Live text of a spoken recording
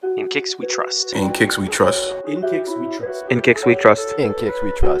Kicks We Trust. In Kicks We Trust. In Kicks We Trust. In Kicks We Trust. In Kicks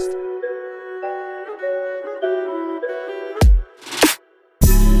We Trust.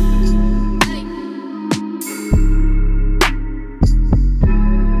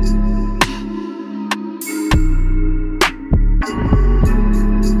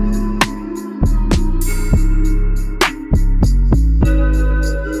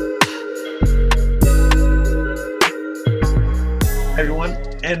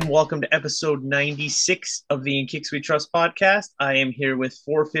 And welcome to episode 96 of the In Kicks We Trust podcast. I am here with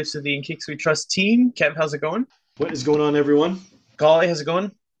 4/5 of the In Kicks We Trust team. Kev, how's it going? What is going on, everyone? Golly, how's it going?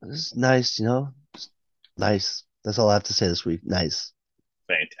 It's nice, nice. That's all I have to say this week. Nice.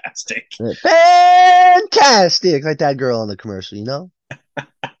 Fantastic. Fantastic. Like that girl on the commercial,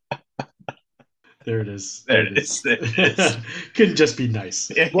 There it is. There it is. Couldn't just be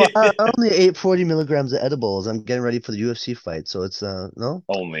nice. Well, I only ate 40 milligrams of edibles. I'm getting ready for the UFC fight, so it's no.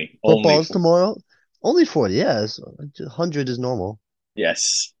 Only Football's tomorrow. Only 40, yeah. 100 is normal.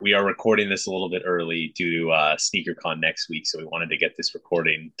 Yes, we are recording this a little bit early due to SneakerCon next week, so we wanted to get this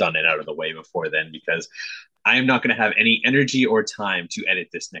recording done and out of the way before then because I am not going to have any energy or time to edit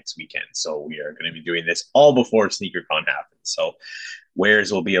this next weekend. So we are going to be doing this all before SneakerCon happens. So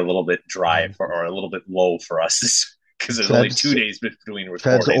wares will be a little bit dry or a little bit low for us because there's only 2 days between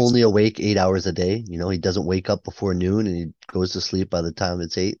recordings. Trev's only awake 8 hours a day. He doesn't wake up before noon and he goes to sleep by the time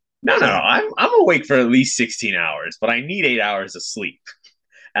it's 8. No. I'm awake for at least 16 hours, but I need 8 hours of sleep.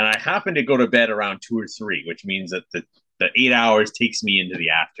 And I happen to go to bed around 2 or 3, which means that the 8 hours takes me into the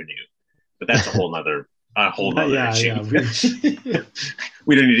afternoon. But that's a whole nother issue. Yeah.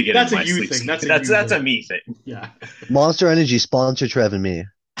 We don't need to get That's into my a you sleep. thing. That's a me thing. Yeah. Monster Energy sponsor Trev and me.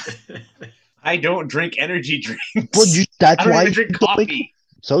 I don't drink energy drinks. Well, that's I don't why even drink coffee.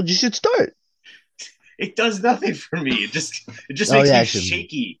 So you should start. It does nothing for me. It just makes me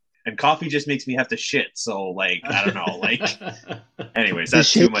shaky. And coffee just makes me have to shit. So, I don't know. Anyways,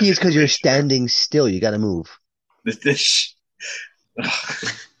 that's too much. The shaky is because you're standing still. You got to move.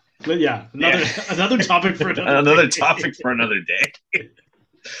 But yeah, another topic for another topic for another day.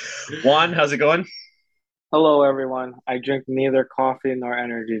 Juan, how's it going? Hello, everyone. I drink neither coffee nor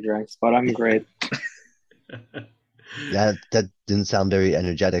energy drinks, but I'm great. Yeah, that didn't sound very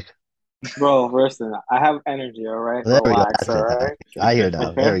energetic. Bro, listen, I have energy, all right? There Relax, we go. all right? I hear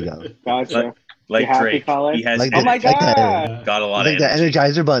now. There we go. Gotcha. Like happy, Drake. Colin? He has Oh, my God. got a lot like of the energy.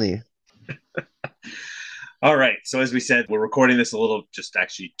 Energizer Bunny. All right. So as we said, we're recording this just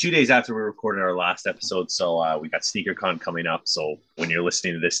actually 2 days after we recorded our last episode. So we got SneakerCon coming up. So when you're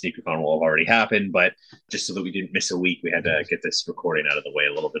listening to this, SneakerCon will have already happened. But just so that we didn't miss a week, we had to get this recording out of the way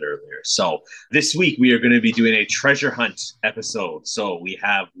a little bit earlier. So this week we are going to be doing a treasure hunt episode. So we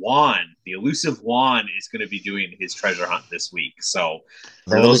have Juan, the elusive Juan, is going to be doing his treasure hunt this week. So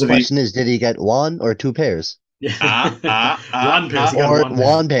The only question is, did he get one or 2 pairs? One pairs. Or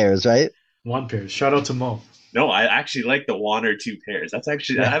one pairs, right? One pair. Shout out to Mo. No, I actually like the one or 2 pairs. That's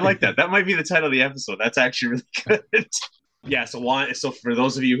actually, I like that. That might be the title of the episode. That's actually really good. Yeah, so Juan. So for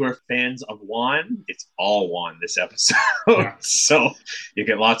those of you who are fans of Juan, it's all Juan this episode. Yeah. So you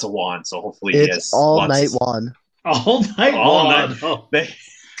get lots of Juan. So hopefully It's all night Juan. All night. Oh.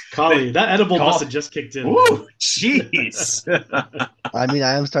 Collie, that edible must have just kicked in. Ooh, jeez. I mean,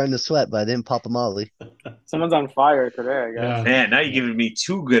 I am starting to sweat, but I didn't pop a molly. Someone's on fire today, I guess. Yeah. Man, now you're giving me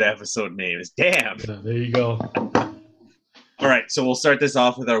 2 good episode names. Damn. Yeah, there you go. All right, so we'll start this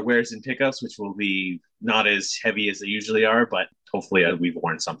off with our wares and pickups, which will be not as heavy as they usually are, but hopefully we've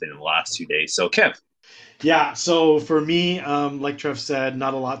worn something in the last 2 days. So, Kev. Yeah, so for me, like Trev said,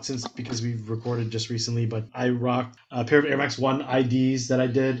 not a lot because we've recorded just recently, but I rocked a pair of Air Max 1 IDs that I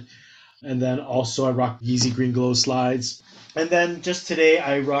did. And then also I rocked Yeezy Green Glow slides. And then just today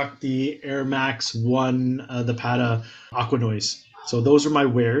I rocked the Air Max 1, the Pata Aqua Noise. So those are my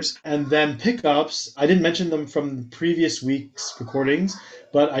wears. And then pickups, I didn't mention them from previous week's recordings,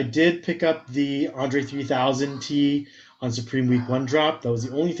 but I did pick up the Andre 3000 tee on Supreme Week 1 drop. That was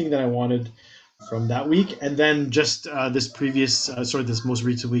the only thing that I wanted from that week. And then just this most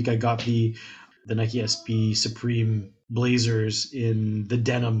recent week, I got the Nike SB Supreme Blazers in the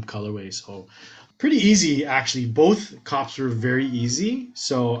denim colorway. So pretty easy, actually. Both cops were very easy.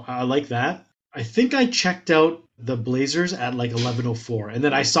 So I like that. I think I checked out the Blazers at 11:04. And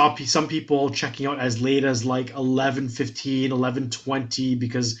then I saw some people checking out as late as 11:15, 11:20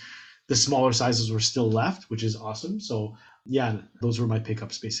 because the smaller sizes were still left, which is awesome. So yeah, those were my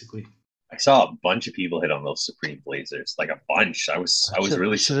pickups basically. I saw a bunch of people hit on those Supreme Blazers, like a bunch. I was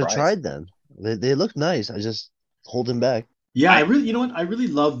really should surprised. have tried them. They look nice. I just holding back. Yeah, you know what? I really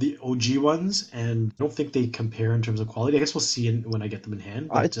love the OG ones, and I don't think they compare in terms of quality. I guess we'll see when I get them in hand.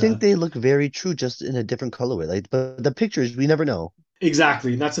 I But think they look very true, just in a different colorway. Like, but the pictures, we never know.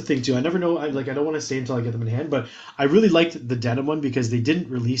 exactly, and that's the thing too. I never know. I don't want to say until I get them in hand, but I really liked the denim one because they didn't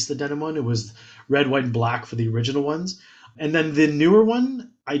release the denim one. It was red, white, and black for the original ones, and then the newer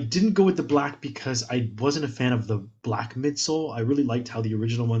one, I didn't go with the black because I wasn't a fan of the black midsole. I really liked how the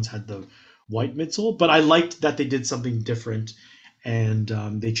original ones had the white midsole, but I liked that they did something different and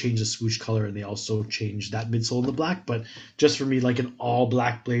they changed the swoosh color and they also changed that midsole in the black. But just for me, like an all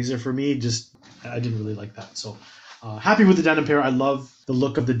black blazer for me, just I didn't really like that. So happy with the denim pair. I love the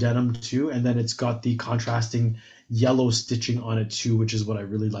look of the denim too, and then it's got the contrasting yellow stitching on it too, which is what I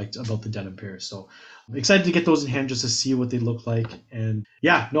really liked about the denim pair. So I'm excited to get those in hand just to see what they look like. And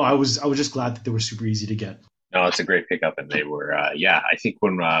yeah, no, I was just glad that they were super easy to get. No, it's a great pickup, and they were, yeah. I think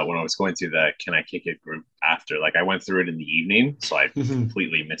when I was going through the "Can I Kick It" group after, like, I went through it in the evening, so I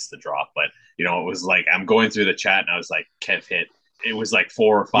completely missed the drop. But it was like I'm going through the chat, and I was like, "Kev hit." It was like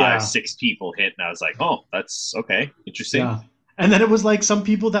 4 or 5, Yeah. 6 people hit, and I was like, "Oh, that's okay, interesting." Yeah. And then it was like some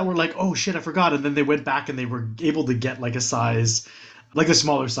people that were like, "Oh shit, I forgot," and then they went back and they were able to get like a size, like a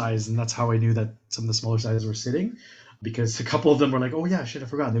smaller size, and that's how I knew that some of the smaller sizes were sitting, because a couple of them were like, "Oh yeah, shit, I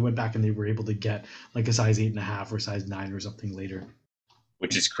forgot," and they went back and they were able to get like a size 8.5 or size 9 or something later.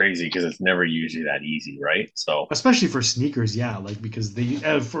 Which is crazy because it's never usually that easy, right? So Especially for sneakers, yeah, like because they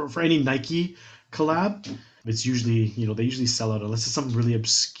for any Nike collab, it's usually they usually sell out unless it's some really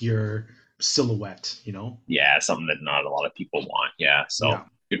obscure silhouette. yeah, something that not a lot of people want. Yeah, so Yeah,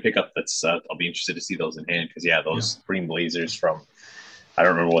 good pickup. That's I'll be interested to see those in hand because yeah, yeah. those green blazers from I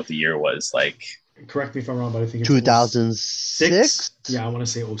don't remember what the year was. Like Correct me if I'm wrong, but I think it's 06. 2006? Yeah, I want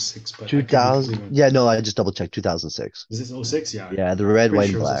to say 06, but I could be 2000? completely wrong. Yeah, no, I just double checked. 2006. Is this 06? Yeah, Yeah, the red, pretty white,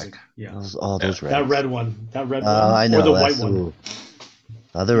 and sure it was black. 06. Yeah, yeah, Those that reds. red one, I or know the white that's one. the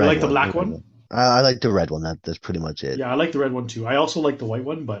other You red like the one. black one? I like the red one. That's pretty much it. Yeah, I like the red one too. I also like the white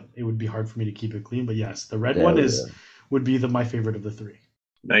one, but it would be hard for me to keep it clean. But yes, the red Yeah, one yeah. would be my favorite of the three.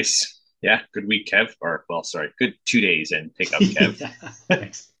 nice. Yeah, good week, Kev. Or well, sorry, good 2 days and pick up, Kev. Yeah,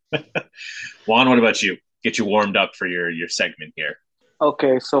 thanks. Juan, what about you? Get you warmed up for your segment here.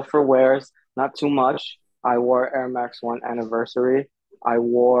 Okay, so for wears, not too much. I wore Air Max 1 Anniversary. I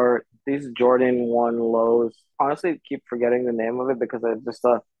wore these Jordan 1 lows. Honestly, keep forgetting the name of it because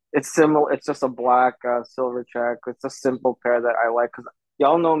it's similar. It's just a black silver check. It's a simple pair that I like because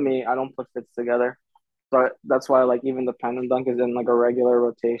y'all know me. I don't put fits together. So that's why like even the Pen and Dunk is in like a regular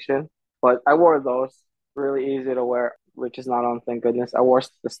rotation. But I wore those. Really easy to wear, which is not on, thank goodness. I wore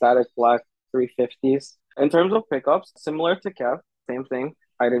the static black 350s. In terms of pickups, similar to Kev, same thing.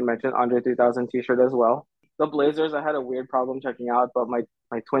 I didn't mention Andre 3000 t-shirt as well. The Blazers, I had a weird problem checking out, but my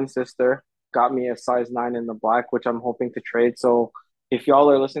twin sister got me a size 9 in the black, which I'm hoping to trade. So if y'all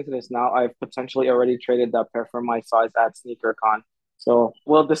are listening to this now, I've potentially already traded that pair for my size at SneakerCon. So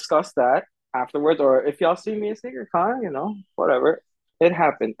we'll discuss that afterwards, or if y'all see me at SneakerCon, whatever. It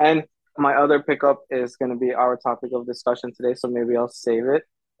happened. And my other pickup is going to be our topic of discussion today, so maybe I'll save it.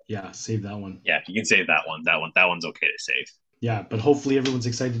 Yeah, save that one. Yeah, you can save that one. That one's okay to save. Yeah, but hopefully everyone's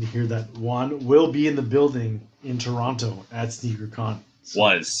excited to hear that Juan will be in the building in Toronto at SneakerCon. So,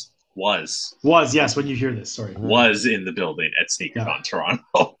 was yes when you hear this. Sorry, was in the building at SneakerCon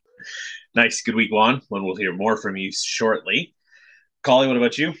Toronto. Nice, good week, Juan. When we'll hear more from you shortly. Collie, what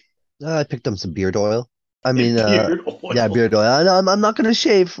about you? I picked up some beard oil. I mean, beard oil. yeah, beard oil. I'm not gonna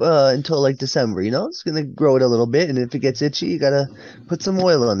shave until like December. It's gonna grow it a little bit, and if it gets itchy, you gotta put some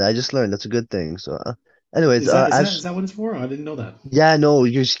oil on that. I just learned that's a good thing. So, anyways, Is that what it's for? I didn't know that. yeah, no,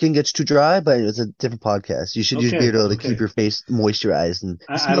 your skin gets too dry, but it's a different podcast. You should use beard oil to keep your face moisturized, and it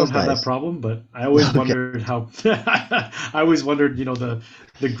I don't smells have that nice. problem, but I always Okay. wondered how. I always wondered,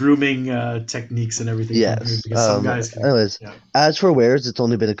 the grooming techniques and everything from beard Yes. because some guys can. Anyways, Yeah. as for wears, it's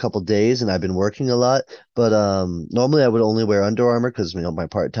only been a couple days, and I've been working a lot. But normally I would only wear Under Armour because my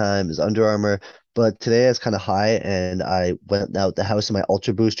part time is Under Armour. But today it's kind of high, and I went out the house in my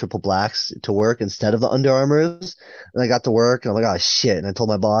Ultra Boost Triple Blacks to work instead of the Under Armours. And I got to work, and I'm like, oh shit! And I told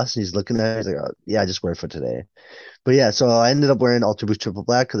my boss, and he's looking at it. He's like, oh, yeah, I just wear it for today. But yeah, so I ended up wearing Ultra Boost Triple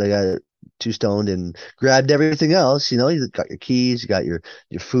Black because I got too stoned and grabbed everything else. You got your keys, you got your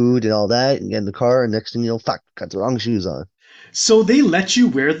food and all that, and get in the car, and next thing you know, fuck, got the wrong shoes on. So they let you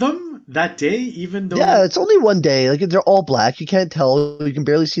wear them that day, even Yeah, though. it's only one day. Like they're all black. You can't tell. You can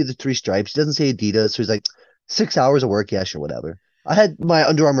barely see the three stripes. It doesn't say Adidas. So he's like 6 hours of work. Yeah, sure, whatever. I had my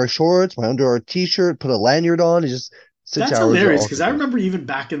Under Armour shorts, my Under Armour t-shirt, put a lanyard on, and just Six That's hours are hilarious all because I good. remember even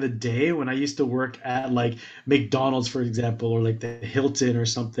back in the day when I used to work at like McDonald's, for example, or like the Hilton or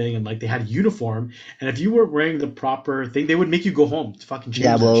something, and like they had uniform, and if you weren't wearing the proper thing, they would make you go home to fucking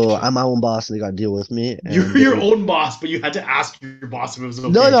Yeah, change that well, shit. I'm my own boss and they got to deal with me. You're And they your would, own boss, but you had to ask your boss if it was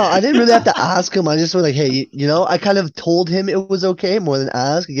no, okay. no, I didn't really have to ask him. I just was like, hey, I kind of told him it was okay more than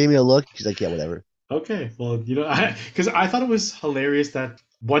ask. He gave me a look. He's like, yeah, whatever. Okay, well, because I thought it was hilarious that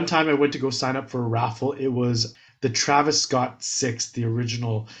one time I went to go sign up for a raffle. It was the Travis Scott Six, the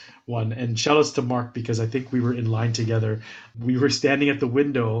original one. And shout outs to Mark because I think we were in line together. We were standing at the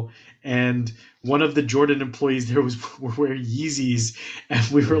window, and one of the Jordan employees there was were wearing Yeezys, and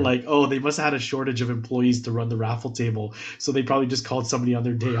we were Mhm. like, oh, they must have had a shortage of employees to run the raffle table, so they probably just called somebody on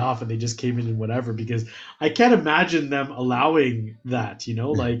their day off, and they just came in and whatever. Because I can't imagine them allowing that,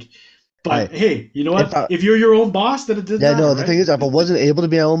 like. I But hey, you know if what? I If you're your own boss, then it doesn't Yeah, matter, no, the thing right? is, if I wasn't able to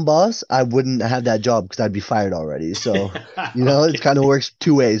be my own boss, I wouldn't have that job because I'd be fired already. So, it kind of Okay. works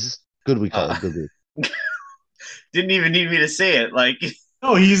two ways. Good week, Uh, Colin. Good week. didn't even need me to say it. Like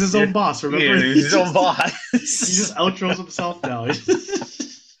No, he's his you're, own boss. Remember, you're his own boss. he just outros himself now.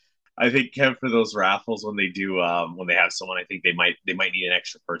 I think Kev, for those raffles when they have someone, I think they might need an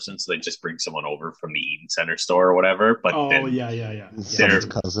extra person, so they just bring someone over from the Eden Center store or whatever. But Oh then yeah, yeah, yeah, yeah. Someone's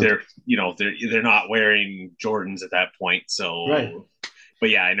they're cousin. they're not wearing Jordans at that point. Right, So, but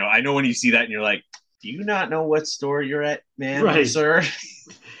yeah, I know when you see that and you're like, do you not know what store you're at, ma'am or right. sir?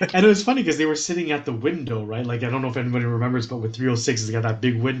 And it was funny because they were sitting at the window, right? Like I don't know if anybody remembers, but with 306, it's got that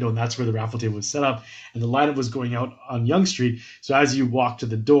big window, and that's where the raffle table was set up. And the lineup was going out on Young Street. So as you walk to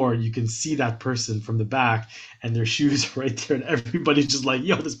the door, you can see that person from the back, and their shoes are right there, and everybody's just like,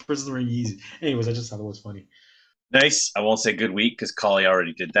 "Yo, this person's wearing Yeezy." Anyways, I just thought it was funny. Nice. I won't say good week because Collie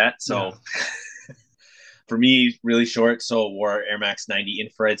already did that. Yeah. So for me, really short. So I wore Air Max 90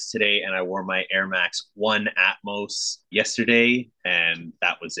 infrareds today, and I wore my Air Max 1 Atmos yesterday, and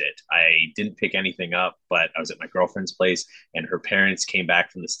that was it. I didn't pick anything up, but I was at my girlfriend's place, and her parents came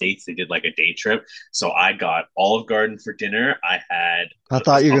back from the States. They did like a day trip. So I got Olive Garden for dinner. I had I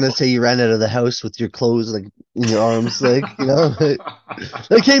thought you were a, gonna say you ran out of the house with your clothes like in your arms, I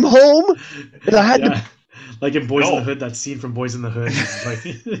came home and I had to. Yeah, like in Boys in the no, Hood, that scene from Boys in the Hood. He's like,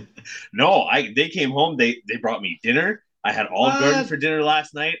 no, they came home. They brought me dinner. I had Olive Garden "What? for dinner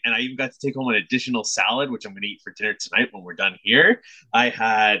last night, and I even got to take home an additional salad, which I'm going to eat for dinner tonight when we're done here. I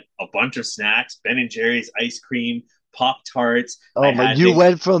had a bunch of snacks: Ben and Jerry's ice cream, Pop Tarts. I Oh my! had You they.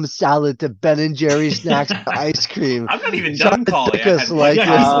 went from salad to Ben and Jerry's snacks to ice cream. I'm not even Try done, to Collie. pick I us had White like Yeah,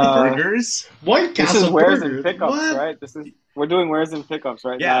 it. Castle Uh, burgers. White this is Castle wares and burgers? pickups, What?" right? We're doing wares and pickups,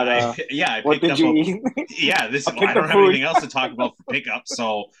 right? Yeah, Not I what picked did up you a. eat? Yeah, this. I I picked don't up have food. anything else to talk about for pickup,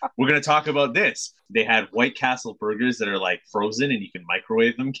 so we're going to talk about this. They had White Castle burgers that are like frozen, and you can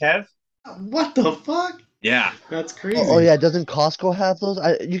microwave them, Kev. What the fuck? Yeah, That's Oh crazy. yeah, doesn't Costco have those?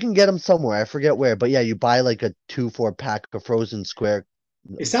 You can get them somewhere. I forget where, but yeah, you buy like a 2 for pack of frozen square.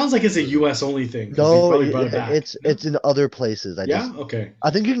 It sounds like it's a burgers. U.S. only thing because they No, probably brought it back. No? it's in other places. Yeah. Okay.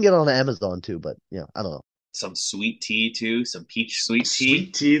 I think you can get it on Amazon too, but yeah, I don't know. some sweet tea too, some peach sweet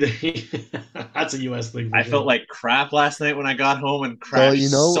tea. Sweet tea. That's a U.S. thing for I felt sure. like crap last night when I got home and So crashed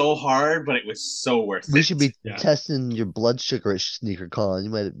so hard, but it was so worth we it. should be Yeah. testing your blood sugar at Sneaker Con. You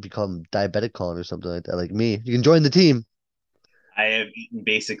might become diabetic con or something like that, like me. You can join the team. I have eaten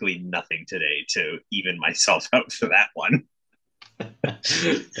basically nothing today to even myself out for that one. I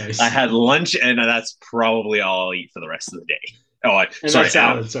Nice. had lunch, and that's probably all I'll eat for the rest of the day. Oh, And sorry, that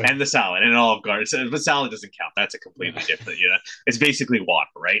salad. Sorry. and the salad and Olive Garden. But salad doesn't count. That's a completely Yeah. different. It's basically water,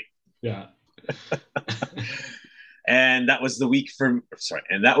 right? Yeah. And that was the week for. Sorry,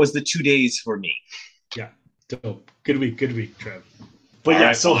 and that was the 2 days for me. Yeah. Dope. Good week. Good week, Trev. But All yeah,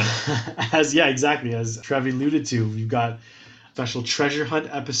 right, so Juan. exactly as Trev alluded to, we've got special treasure hunt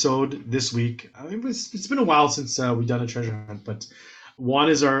episode this week. It's been a while since we've done a treasure hunt, but Juan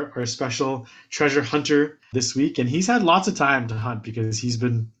is our special treasure hunter this week, and he's had lots of time to hunt because he's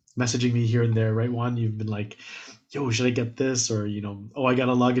been messaging me here and there, right, Juan? You've been like, "Yo, should I get this?" Or "Oh, I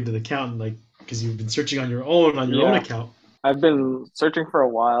gotta log into the account," like because you've been searching on your own Yeah, account. I've been searching for a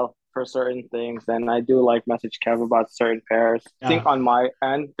while for certain things, and I do like message Kev about certain pairs. I think Yeah, on my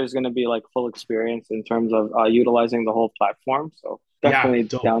end, there's going to be like full experience in terms of utilizing the whole platform. So yeah, definitely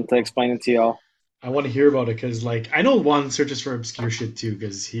dope. down to explain it to y'all. I want to hear about it because, like, I know Juan searches for obscure shit too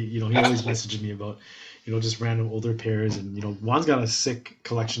because he always messages me about, just random older pairs and Juan's got a sick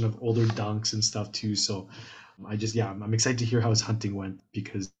collection of older dunks and stuff too. So I'm excited to hear how his hunting went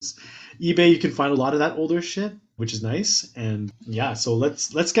because eBay you can find a lot of that older shit, which is nice. And yeah, so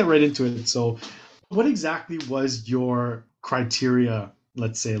let's get right into it. So, what exactly was your criteria?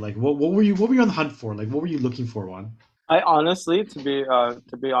 Let's say, like, what were you on the hunt for? Like, what were you looking for, Juan? I honestly, to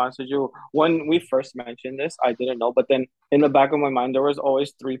be honest with you, when we first mentioned this, I didn't know. But then in the back of my mind, there was always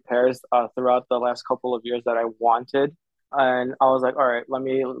three pairs throughout the last couple of years that I wanted, and I was like, all right, let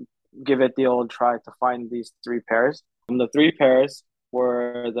me give it the old try to find these three pairs. The three pairs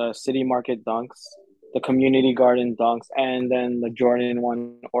were the City Market Dunks, the Community Garden Dunks, and then the Jordan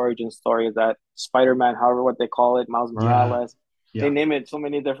 1 origin story that Spider-Man, however what they call it, Miles Yeah, Morales. They yeah. name it so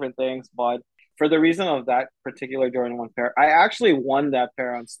many different things, but for the reason of that particular Jordan 1 pair, I actually won that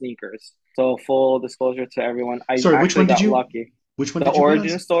pair on sneakers. So full disclosure to everyone, I Sorry, actually got lucky. which one The did you win on?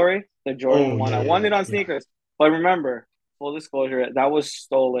 origin story, the Oh Jordan 1, yeah, I yeah, won yeah, it on yeah. sneakers. But remember, full disclosure, that was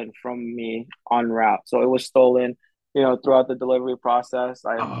stolen from me en route. So it was stolen, throughout the delivery process.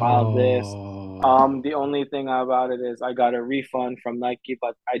 I filed this. Oh, The only thing about it is I got a refund from Nike,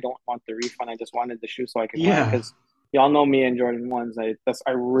 but I don't want the refund. I just wanted the shoe so I can wear it yeah. because y'all know me and Jordan ones.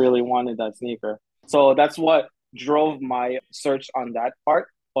 I really wanted that sneaker. So that's what drove my search on that part.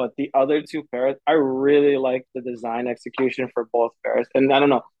 But the other two pairs, I really like the design execution for both pairs. And I don't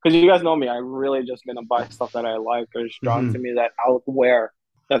know, because you guys know me, I really just gonna buy stuff that I like or is drawn to Hmm. me that I'll wear.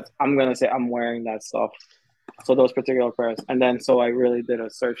 That I'm gonna say I'm wearing that stuff. So those particular pairs. And then so I really did a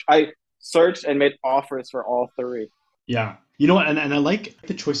search. I searched and made offers for all three. Yeah. You know what? And I like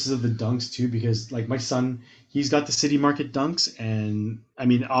the choices of the dunks too, because like my son, he's got the City Market dunks, and I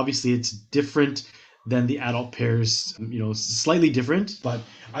mean, obviously it's different than the adult pairs, slightly different, but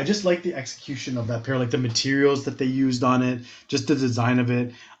I just like the execution of that pair, like the materials that they used on it, just the design of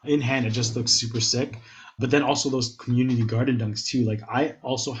it. In hand, it just looks super sick. But then also those community garden dunks too. Like I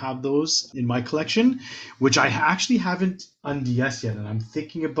also have those in my collection, which I actually haven't unds yet, and I'm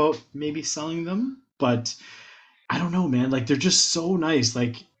thinking about maybe selling them. But I don't know, man. Like they're just so nice.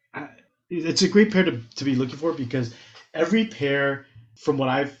 Like it's a great pair to be looking for because every pair, from what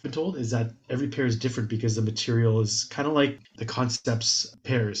I've been told, is that every pair is different because the material is kind of like the concepts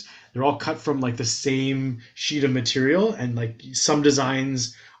pairs. They're all cut from like the same sheet of material, and like some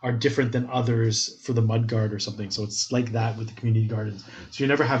designs are different than others for the mud guard or something. So it's like that with the community gardens. So you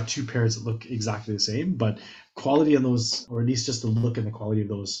never have two pairs that look exactly the same, but quality on those, or at least just the look and the quality of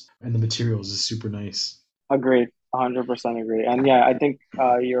those and the materials is super nice. Agreed. 100% agree. And yeah, I think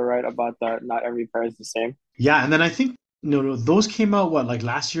you're right about that. Not every pair is the same. Yeah, and then I think no, those came out what like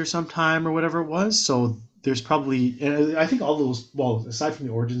last year sometime or whatever it was. So there's probably, and I think all those, well, aside from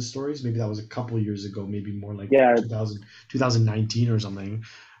the origin stories, maybe that was a couple of years ago, maybe more like Yeah, 2019 or something.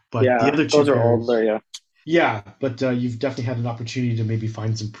 But the yeah. other two Those are older, pairs, yeah. yeah, but you've definitely had an opportunity to maybe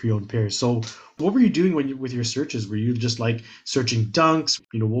find some pre-owned pairs. So what were you doing with your searches? Were you just like searching dunks?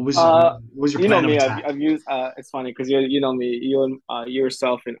 Uh, What was your you know plan of me. attack? I've used. It's funny because you know me. You and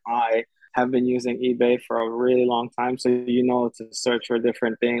yourself and I have been using eBay for a really long time, so you know to search for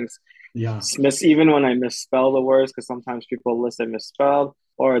different things. Yeah, Even when I misspell the words, because sometimes people list it misspelled,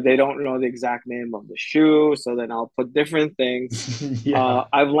 or they don't know the exact name of the shoe, so then I'll put different things. yeah.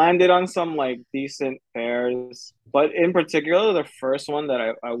 I've landed on some like decent pairs, but in particular, the first one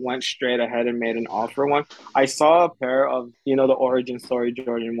that I went straight ahead and made an offer one. I saw a pair of, the origin story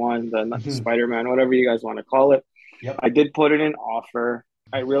Jordan 1, the Spider-Man, whatever you guys want to call it. Yep. I did put in an offer.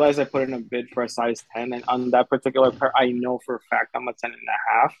 I realized I put in a bid for a size 10, and on that particular pair, I know for a fact I'm a 10 and a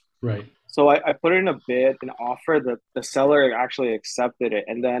half. Right. So I put in a bid, an offer. The seller actually accepted it.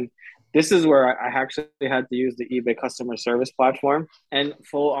 And then this is where I actually had to use the eBay customer service platform. And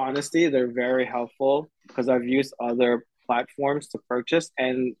full honesty, they're very helpful because I've used other platforms to purchase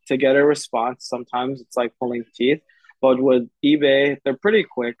and to get a response. Sometimes it's like pulling teeth. But with eBay, they're pretty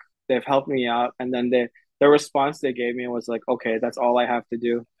quick. They've helped me out. And then the response they gave me was like, okay, that's all I have to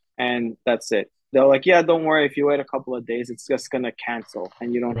do. And that's it. They're like, yeah, don't worry. If you wait a couple of days, it's just gonna cancel,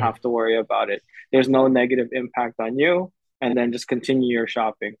 and you don't Right. have to worry about it. There's no negative impact on you, and then just continue your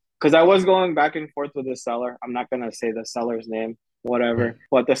shopping. Because I was going back and forth with the seller. I'm not gonna say the seller's name, Right. whatever.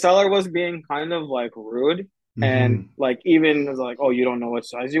 But the seller was being kind of like rude, and Hmm. like even was like, "Oh, you don't know what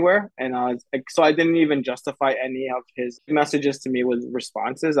size you wear," and I was like, so I didn't even justify any of his messages to me with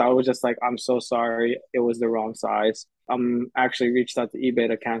responses. I was just like, "I'm so sorry, it was the wrong size." Actually reached out to eBay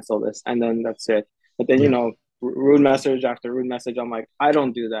to cancel this, and then that's it. But then Yeah. rude message after rude message. I'm like, I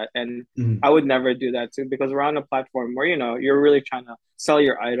don't do that, and I Mhm. would never do that too because we're on a platform where you're really trying to sell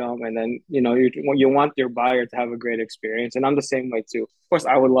your item, and then you want your buyer to have a great experience, and I'm the same way too. Of course,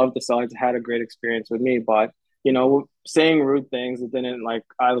 I would love the seller to have a great experience with me, but saying rude things, it didn't like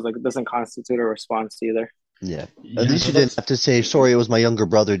I was like, it doesn't constitute a response either. Yeah. At Yeah. least No, you didn't that's have to say, sorry, it was my younger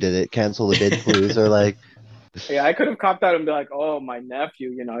brother did it. Cancel the bid, please. Or like, Yeah, I could have copped out and be like, "Oh, my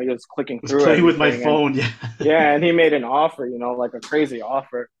nephew, he was clicking Was through playing with my everything, and phone. Yeah. yeah, and he made an offer, like a crazy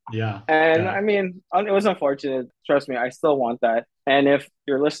offer." Yeah. And Yeah. I mean, it was unfortunate. Trust me, I still want that. And if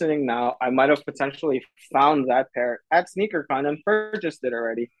you're listening now, I might have potentially found that pair at SneakerCon and purchased it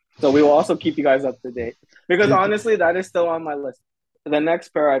already. So we will also keep you guys up to date because Did, honestly, that is still on my list. The next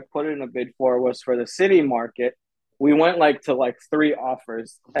pair I put in a bid for was for the city market. We went to three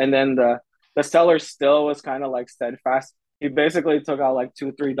offers, and then the seller still was kind of like steadfast. He basically took out like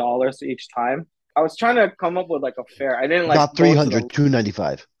 $2-3 each time. I was trying to come up with like a fair. I didn't like Not go to the 300,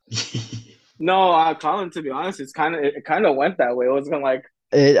 295. no, Colin. To be honest, it kind of went that way. It was gonna like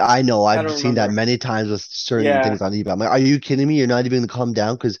I know. I I've don't seen that remember. many times with certain Yeah, things on eBay. I'm like, are you kidding me? You're not even going to come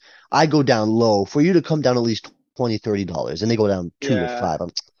down? Because I go down low. For you to come down at least $20, $30, and they go down 2 to 5.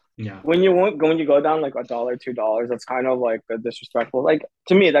 yeah. yeah. When you go down like $1, $2, that's kind of like disrespectful. Like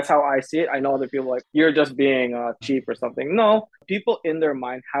to me, that's how I see it. I know other people like you're just being cheap or something. No, people in their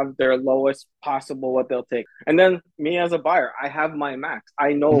mind have their lowest possible what they'll take, and then me as a buyer, I have my max.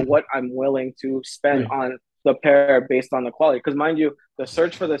 I know Mhm. what I'm willing to spend Right. on the pair based on the quality. Because mind you, the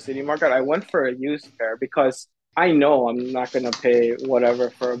search for the city market, I went for a used pair because I know I'm not gonna pay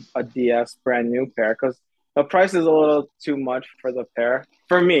whatever for a DS brand new pair because the price is a little too much for the pair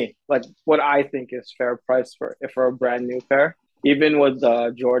for me. Like what I think is fair price for a brand new pair. Even with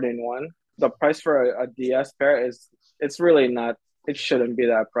the Jordan one, the price for a DS pair is it's really not. It shouldn't be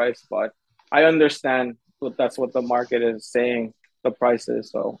that price, but I understand that's what the market is saying the price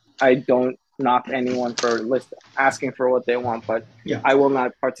is. So I don't knock anyone for asking for what they want, but Yeah. I will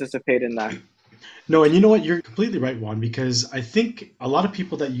not participate in that. No, and you know what? You're completely right, Juan, because I think a lot of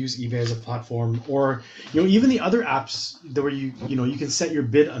people that use eBay as a platform, or even the other apps that where you can set your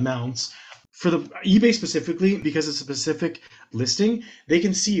bid amounts for the eBay specifically because it's a specific listing, they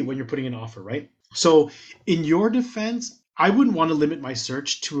can see when you're putting an offer, right? So, in your defense, I wouldn't want to limit my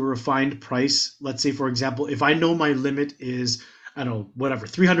search to a refined price. Let's say, for example, if I know my limit is I don't know, whatever,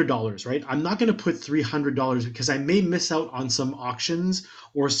 $300, right? I'm not going to put $300 because I may miss out on some auctions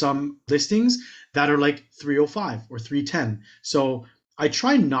or some listings that are like 305 or 310. So I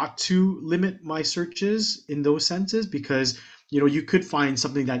try not to limit my searches in those senses because you could find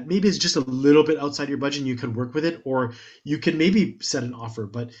something that maybe is just a little bit outside your budget and you could work with it, or you can maybe set an offer.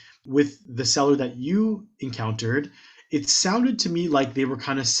 But with the seller that you encountered, it sounded to me like they were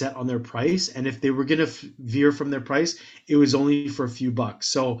kind of set on their price, and if they were going to veer from their price, it was only for a few bucks.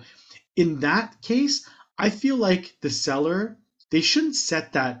 So in that case, I feel like the seller, they shouldn't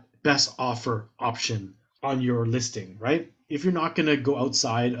set that best offer option on your listing, right? If you're not going to go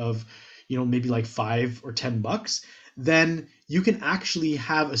outside of, maybe like $5 or $10, then you can actually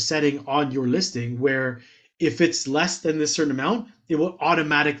have a setting on your listing where if it's less than this certain amount, it will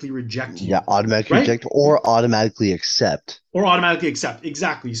automatically reject Yeah, you, automatically right? reject or automatically accept. Or automatically accept.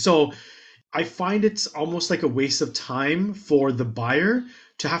 Exactly. So I find it's almost like a waste of time for the buyer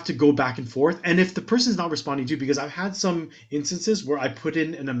to have to go back and forth. And if the person's not responding to, because I've had some instances where I put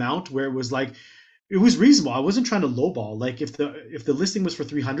in an amount where it was like it was reasonable. I wasn't trying to lowball. Like if the listing was for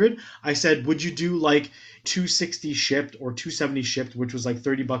 300, I said, "Would you do like 260 shipped or 270 shipped, which was like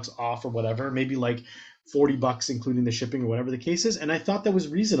 $30 off or whatever, maybe like $40 including the shipping or whatever the case is." And I thought that was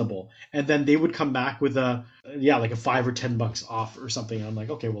reasonable. And then they would come back with like a 5 or $10 off or something. And I'm like,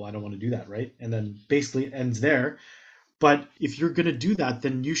 "Okay, well, I don't want to do that, right?" And then basically it ends there. But if you're going to do that,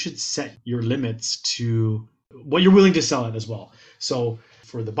 then you should set your limits to what you're willing to sell at as well. So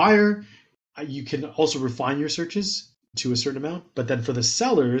for the buyer, you can also refine your searches to a certain amount. But then for the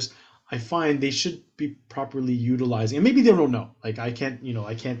sellers, I find they should be properly utilizing, and maybe they don't know. Like I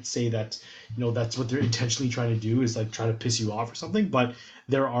can't say that, that's what they're intentionally trying to do is like try to piss you off or something. But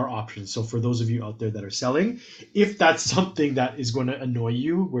there are options. So for those of you out there that are selling, if that's something that is going to annoy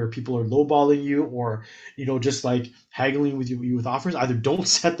you, where people are lowballing you or just like haggling with you with offers, either don't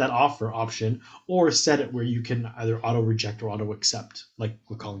set that offer option or set it where you can either auto reject or auto accept, like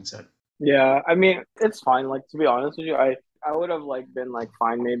what Colin said. Yeah, I mean, it's fine. Like to be honest with you, I would have like been like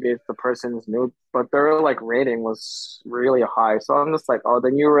fine maybe if the person's new, but their like rating was really high. So I'm just like, oh,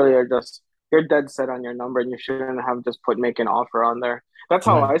 then you really are just you're dead set on your number, and you shouldn't have just put make an offer on there. That's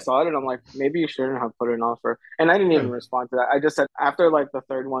how Right. I saw it, and I'm like, maybe you shouldn't have put an offer. And I didn't even Right. respond to that. I just said after like the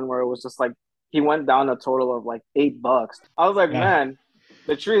third one where it was just like he went down a total of like $8. I was like, Yeah. man,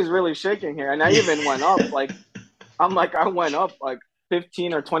 the tree is really shaking here, and I Yeah. even went up like I'm like, I went up like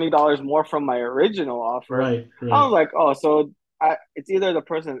 $15 or $20 more from my original offer. Right. I was Right. like, oh, so it's either the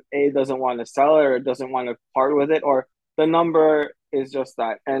person A doesn't want to sell it or doesn't want to part with it, or the number is just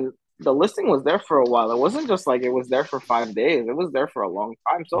that. And the listing was there for a while. It wasn't just like it was there for 5 days. It was there for a long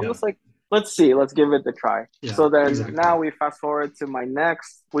time. So I'm Yeah. just like, let's see, let's give it a try. Yeah, So then exactly. now we fast forward to my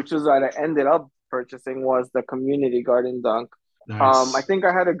next, which is what I ended up purchasing was the community garden dunk. I Nice. think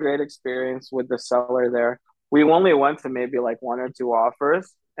I had a great experience with the seller there. We only went to maybe like one or two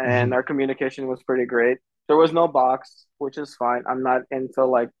offers, and Mhm. our communication was pretty great. There was no box, which is fine. I'm not into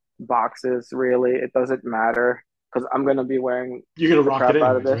like boxes really. It doesn't matter because I'm gonna be wearing You're gonna the rock it crap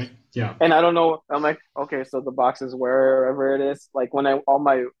out of anyways, this. right? Yeah. And I don't know. I'm like, okay, so the box is wherever it is. Like when I all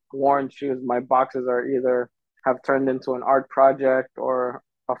my worn shoes, my boxes are either have turned into an art project or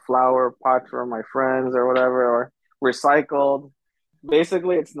a flower pot for my friends or whatever, or recycled.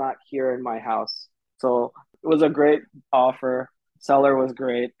 Basically, it's not here in my house. So it was a great offer. Seller was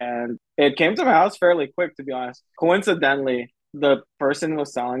great, and it came to my house fairly quick, to be honest. Coincidentally, the person who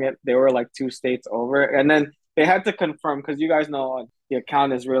was selling it, they were like two states over, and then they had to confirm because you guys know the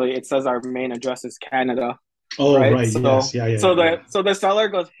account is really it says our main address is Canada, Oh, right? right. So Yes. Yeah. Yeah. so Yeah. the Yeah. so the seller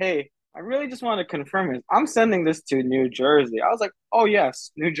goes, "Hey, I really just want to confirm it. I'm sending this to New Jersey." I was like, "Oh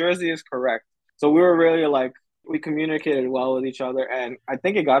yes, New Jersey is correct." So we were really like we communicated well with each other, and I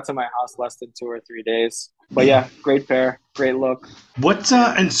think it got to my house less than 2 or 3 days. But yeah, great pair, great look. What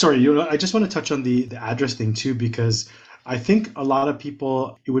and sorry, I just want to touch on the address thing too, because I think a lot of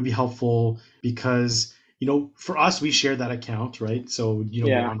people it would be helpful because for us we share that account, right? So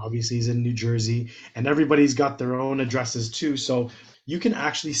Yeah. Juan obviously is in New Jersey, and everybody's got their own addresses too. So you can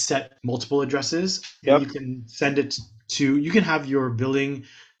actually set multiple addresses, and you Yep. can send it to you can have your billing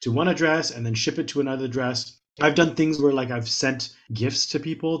to one address and then ship it to another address. I've done things where like I've sent gifts to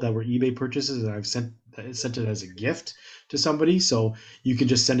people that were eBay purchases, and I've sent it as a gift to somebody, so you can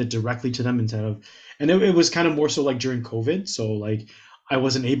just send it directly to them instead of. And it was kind of more so like during COVID, so like I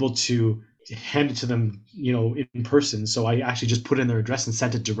wasn't able to hand it to them, in person. So I actually just put in their address and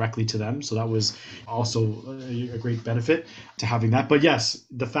sent it directly to them. So that was also a great benefit to having that. But yes,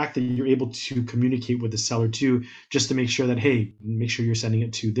 the fact that you're able to communicate with the seller too, just to make sure that, hey, make sure you're sending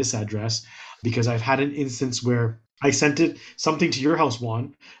it to this address, because I've had an instance where I sent it something to your house,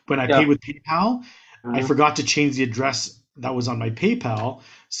 Juan, when I paid Yeah. with PayPal. I Mhm. forgot to change the address that was on my PayPal.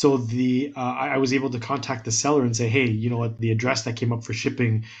 So I was able to contact the seller and say, hey, you know what, the address that came up for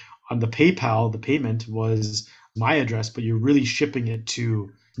shipping on the PayPal, the payment was my address, but you're really shipping it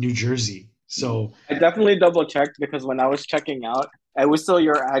to New Jersey. So I definitely double checked because when I was checking out, it was still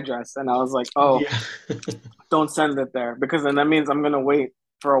your address, and I was like, "Oh, yeah, don't send it there," because then that means I'm gonna wait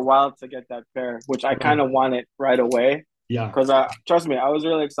for a while to get that pair, which I kind oh of want it right away. yeah, Because trust me, I was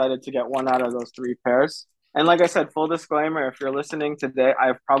really excited to get one out of those three pairs. And like I said, full disclaimer: if you're listening today,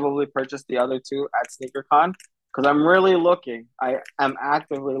 I've probably purchased the other two at SneakerCon because I'm really looking. I am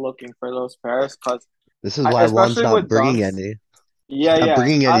actively looking for those pairs because, This is why Juan's especially not with bringing dunks. any. Yeah, Not yeah.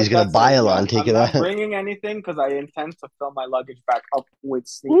 bringing any. He's gonna That's buy it. a lot Yeah. and take I'm it not out. bringing anything because I intend to fill my luggage back up with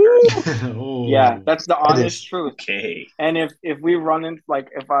Woo! sneakers. Yeah, oh that's the honest Excited. truth. Okay. And if we run in like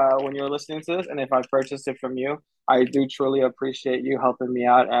if when you're listening to this and if I purchased it from you, I do truly appreciate you helping me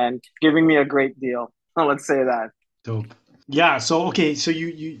out and giving me a great deal. Let's say that. dope. Yeah. So okay. So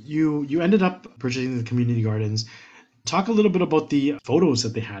you ended up purchasing the community gardens. Talk a little bit about the photos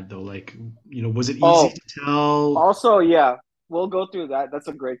that they had, though. Like, was it easy Oh, to tell? also, yeah, we'll go through that. That's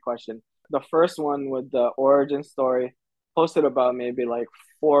a great question. The first one with the origin story posted about maybe like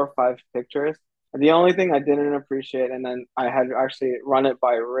 4 or 5 pictures. And the only thing I didn't appreciate, and then I had actually run it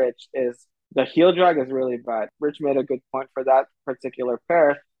by Rich, is the heel drag is really bad. Rich made a good point for that particular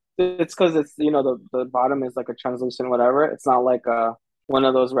pair. It's because it's the bottom is like a translucent whatever. It's not like one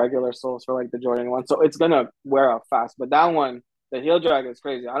of those regular soles for like the Jordan one, so it's gonna wear out fast. But that one, the heel drag is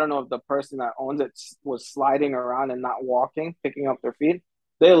crazy. I don't know if the person that owns it was sliding around and not walking, picking up their feet.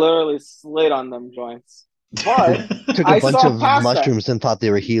 They literally slid on them joints. But Took a I bunch saw of past that. mushrooms and thought they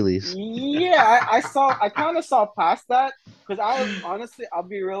were Heelys. Yeah, I kind of saw past that because I honestly, I'll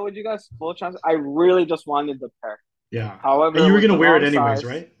be real with you guys, full chance. I really just wanted the pair. Yeah. And However, it you were was gonna the wear it wrong anyways, size.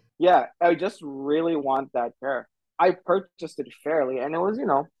 right? Yeah, I just really want that pair. I purchased it fairly, and it was,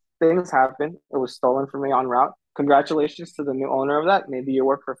 things happen. It was stolen from me en route. Congratulations to the new owner of that. Maybe you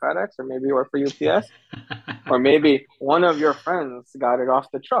work for FedEx, or maybe you work for UPS, or maybe one of your friends got it off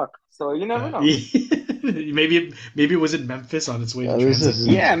the truck. So you never know. Maybe it was in Memphis on its way to This transit. is,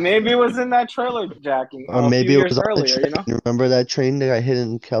 Yeah, maybe it was in that trailer jacking or a few maybe it years was on the earlier. train. Remember that train that got hit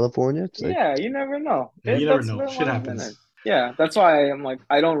in California? It's like Yeah, you never know. Yeah, you never That's know. been Shit last minute. happens. Yeah, that's why I'm like,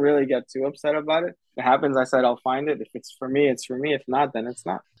 I don't really get too upset about it. If it happens, I said I'll find it. If it's for me, it's for me. If not, then it's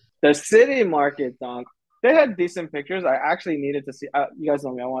not. The city market, dunk. They had decent pictures. I actually needed to see. You guys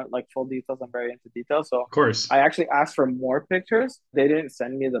know me. I want like full details. I'm very into details. So Of course. I actually asked for more pictures. They didn't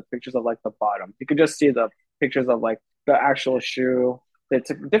send me the pictures of like the bottom. You could just see the pictures of like the actual shoe, They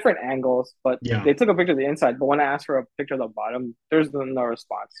took different angles, but Yeah. they took a picture of the inside. But when I asked for a picture of the bottom, there's no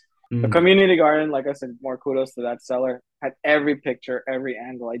response. The Mm. community garden, like I said, more kudos to that seller. Had every picture, every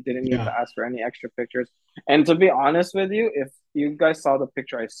angle. I didn't need Yeah. to ask for any extra pictures. And to be honest with you, if you guys saw the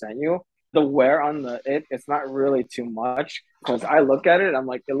picture I sent you, the wear on it's not really too much because I look at it, I'm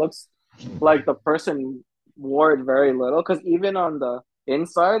like, it looks like the person wore it very little. Because even on the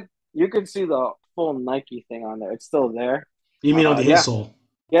inside, you could see the full Nike thing on there. It's still there. You mean on the Yeah, insole?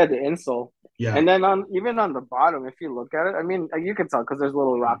 yeah, the insole. Yeah. And then on even on the bottom, if you look at it, I mean, you can tell because there's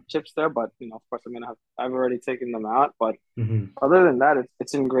little rock chips there. But of course, I've already taken them out. But Hmm. other than that,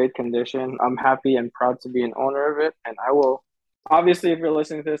 it's in great condition. I'm happy and proud to be an owner of it, and I will. Obviously, if you're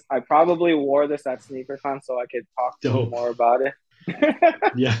listening to this, I probably wore this at SneakerCon, so I could talk to you Dope. more about it.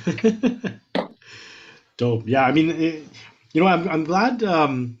 Yeah. Dope. Yeah. I mean, I'm glad.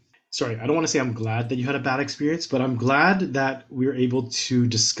 Sorry, I don't want to say I'm glad that you had a bad experience, but I'm glad that we were able to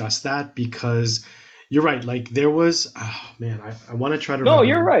discuss that because you're right. Like there was, oh man, I want to try to No, remember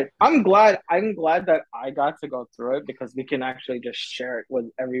you're the. right. I'm glad that I got to go through it because we can actually just share it with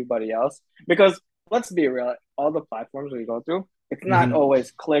everybody else. Because let's be real, all the platforms we go through, it's not Mhm.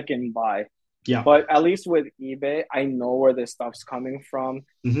 always click and buy. Yeah. But at least with eBay, I know where this stuff's coming from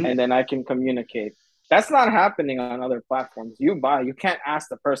Hmm. and then I can communicate. That's not happening on other platforms. You can't ask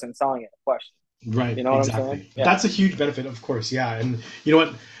the person selling it a question. Right, You know what I'm saying? exactly. Yeah. That's a huge benefit, of course. Yeah, and you know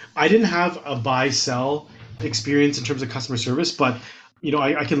what? I didn't have a buy sell experience in terms of customer service, but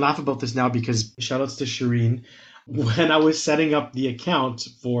I can laugh about this now because shout outs to Shireen. When I was setting up the account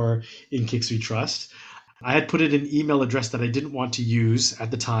for In Kicks We Trust, I had put in an email address that I didn't want to use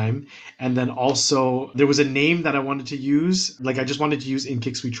at the time. And then also there was a name that I wanted to use. Like I just wanted to use In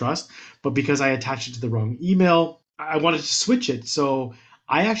Kicks We Trust, but because I attached it to the wrong email, I wanted to switch it. So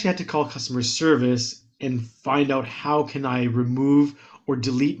I actually had to call customer service and find out how can I remove or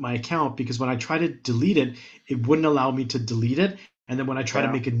delete my account because when I tried to delete it, it wouldn't allow me to delete it. And then when I try to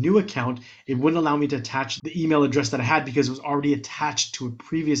Yeah. make a new account, it wouldn't allow me to attach the email address that I had because it was already attached to a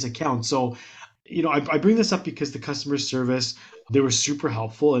previous account. So I bring this up because the customer service, they were super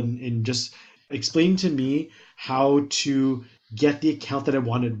helpful in just explaining to me how to get the account that I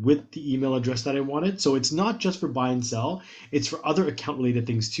wanted with the email address that I wanted. So it's not just for buy and sell, it's for other account related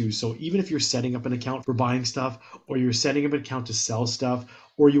things too. So even if you're setting up an account for buying stuff, or you're setting up an account to sell stuff,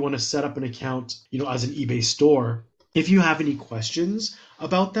 or you want to set up an account, as an eBay store, if you have any questions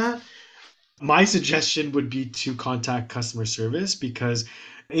about that, my suggestion would be to contact customer service because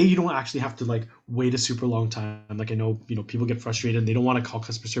you don't actually have to like wait a super long time. Like I know people get frustrated and they don't want to call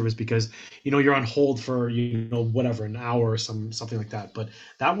customer service because you're on hold for whatever, an hour or something like that. But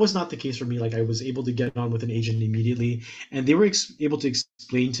that was not the case for me. Like I was able to get on with an agent immediately and they were able to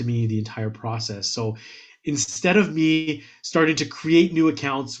explain to me the entire process. So instead of me starting to create new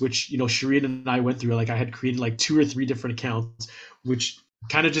accounts, which Shireen and I went through, like I had created like 2 or 3 different accounts, which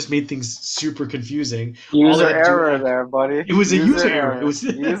kind of just made things super confusing. All I User had to do, error there, buddy. it was a User user error. It error. was,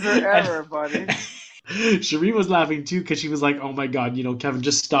 User and error, buddy. Shireen was laughing too because she was like, "Oh my god, Kevin,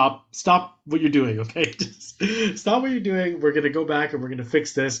 just stop what you're doing, okay? Just stop what you're doing. We're gonna go back and we're gonna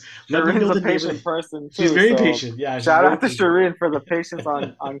fix this. Let me know Shireen's a the name of patient the." person She's too, very so patient. Yeah, she's shout very out to patient. Shireen for the patience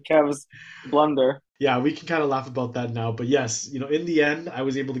on Kev's blunder. Yeah, we can kind of laugh about that now. But yes, in the end, I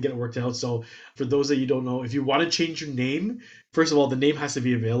was able to get it worked out. So for those that you don't know, if you want to change your name, first of all, the name has to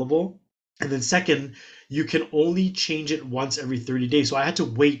be available. And then second, you can only change it once every 30 days. So I had to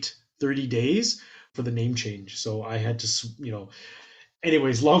wait 30 days for the name change. So I had to,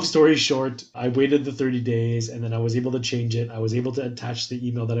 anyways, long story short, I waited the 30 days and then I was able to change it. I was able to attach the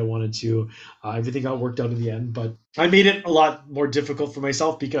email that I wanted to. Everything got worked out in the end, but I made it a lot more difficult for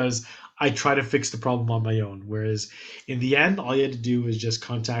myself because I try to fix the problem on my own. Whereas in the end, all you had to do was just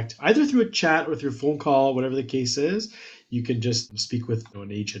contact either through a chat or through a phone call, whatever the case is. You can just speak with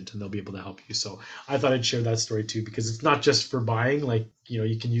an agent and they'll be able to help you. So I thought I'd share that story too because it's not just for buying. Like,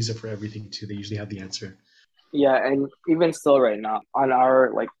 you can use it for everything too. They usually have the answer. Yeah, and even still right now on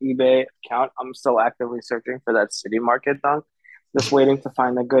our like eBay account, I'm still actively searching for that City Market dunk. Just waiting to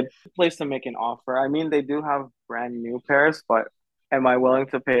find a good place to make an offer. I mean, they do have brand new pairs, but am I willing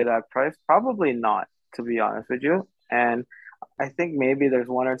to pay that price? Probably not, to be honest with you. And I think maybe there's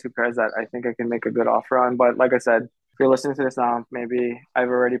 1 or 2 pairs that I think I can make a good offer on. But like I said, if you're listening to this now, maybe I've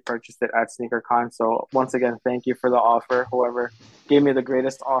already purchased it at SneakerCon. So once again, thank you for the offer. Whoever gave me the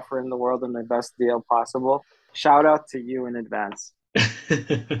greatest offer in the world and the best deal possible. Shout out to you in advance.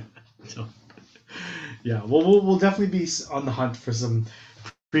 So, yeah, well, we'll definitely be on the hunt for some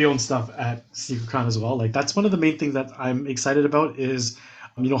pre-owned stuff at SneakerCon as well. Like that's one of the main things that I'm excited about is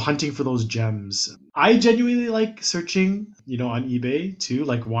hunting for those gems. I genuinely like searching, on eBay too,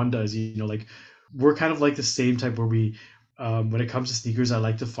 like Juan does. Like we're kind of like the same type where we, when it comes to sneakers, I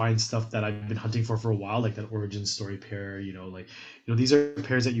like to find stuff that I've been hunting for a while, like that origin story pair. Like these are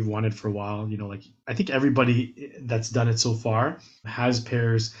pairs that you've wanted for a while. Like I think everybody that's done it so far has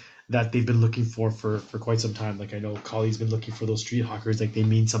pairs that they've been looking for quite some time. Like I know Collie's been looking for those street hawkers, like they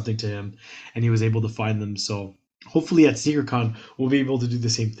mean something to him, and he was able to find them. So hopefully at SneakerCon we'll be able to do the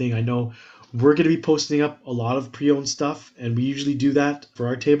same thing. I know we're going to be posting up a lot of pre-owned stuff, and we usually do that for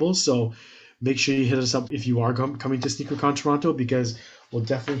our tables. So make sure you hit us up if you are coming to SneakerCon Toronto, because we'll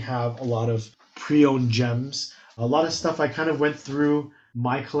definitely have a lot of pre-owned gems. A lot of stuff I kind of went through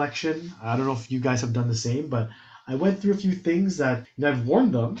my collection. I don't know if you guys have done the same, but I went through a few things that I've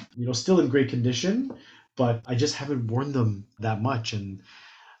worn them, still in great condition, but I just haven't worn them that much. And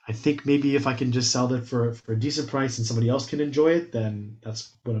I think maybe if I can just sell it for a decent price and somebody else can enjoy it, then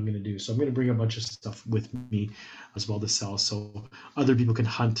that's what I'm going to do. So I'm going to bring a bunch of stuff with me as well to sell, so other people can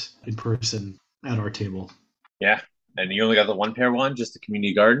hunt in person at our table. Yeah. And you only got the one pair one, just the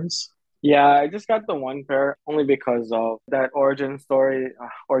community gardens? Yeah, I just got the one pair only because of that origin story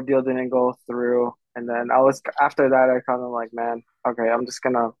ordeal didn't go through. And then after that, I kind of like, man, okay, I'm just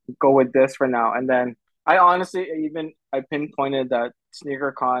gonna go with this for now. And then I honestly, I pinpointed that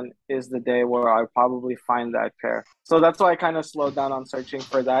SneakerCon is the day where I probably find that pair. So that's why I kind of slowed down on searching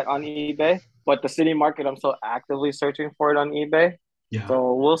for that on eBay. But the city market, I'm still actively searching for it on eBay. Yeah.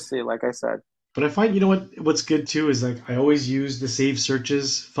 So we'll see, like I said. But I find, what's good too is like I always use the save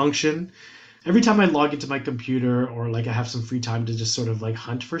searches function. Every time I log into my computer or like I have some free time to just sort of like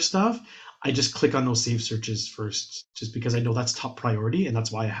hunt for stuff, I just click on those save searches first, just because I know that's top priority and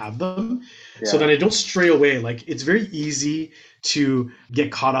that's why I have them. Yeah. So that I don't stray away. Like it's very easy to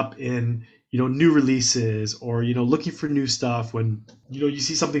get caught up in, new releases or, looking for new stuff when, you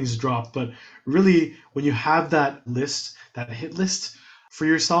see something's dropped. But really, when you have that list, that hit list for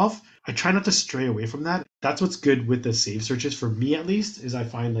yourself, I try not to stray away from that. That's what's good with the save searches, for me at least, is I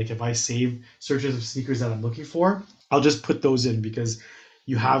find like if I save searches of sneakers that I'm looking for, I'll just put those in, because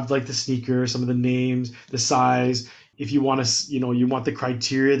you have like the sneaker, some of the names, the size. If you want to, you want the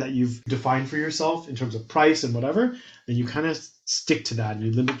criteria that you've defined for yourself in terms of price and whatever, then you kind of stick to that and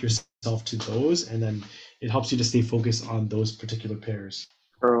you limit yourself to those, and then it helps you to stay focused on those particular pairs.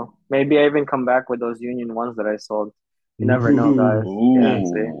 True. Maybe I even come back with those Union ones that I sold. You never know, guys. Yeah,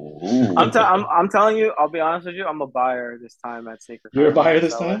 see. I'm telling you, I'll be honest with you, I'm a buyer this time at SneakerCon. You're a buyer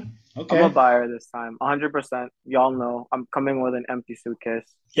this time? Okay. I'm a buyer this time, 100%. Y'all know I'm coming with an empty suitcase.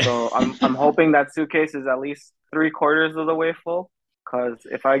 Yeah. So I'm hoping that suitcase is at least 3/4 of the way full, because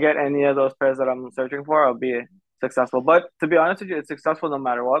if I get any of those pairs that I'm searching for, I'll be successful. But to be honest with you, it's successful no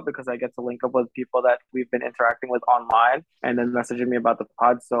matter what, because I get to link up with people that we've been interacting with online and then messaging me about the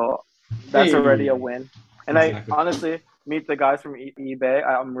pod. So that's already a win. And exactly. I honestly meet the guys from eBay.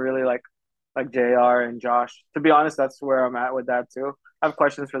 I'm really like JR and Josh. To be honest, that's where I'm at with that too. I have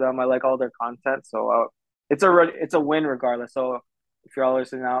questions for them. I like all their content, so it's a win regardless. So if you're all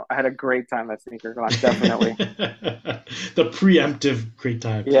listening now, I had a great time at SneakerCon, definitely. The preemptive great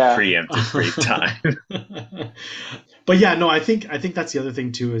time. Yeah, preemptive great time. But yeah, no, I think that's the other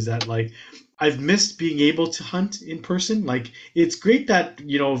thing too, is that like I've missed being able to hunt in person. Like it's great that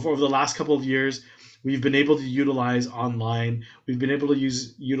over the last couple of years, we've been able to utilize online. We've been able to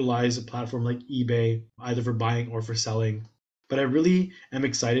utilize a platform like eBay, either for buying or for selling. But I really am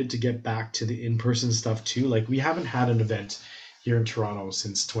excited to get back to the in-person stuff too. Like we haven't had an event here in Toronto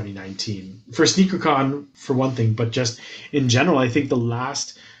since 2019. For SneakerCon, for one thing, but just in general, I think the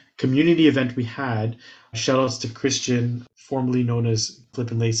last community event we had, shout outs to Christian, formerly known as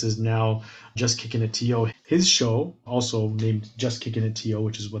Flippin' Laces, now Just Kicking It TO. His show, also named Just Kicking It TO,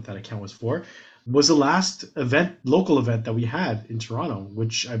 which is what that account was for, was the last local event that we had in Toronto,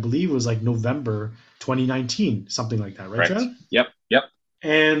 which I believe was like November 2019, something like that, right, Trev? Yep.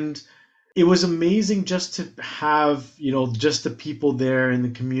 And it was amazing just to have, just the people there in the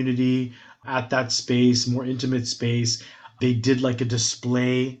community at that space, more intimate space. They did like a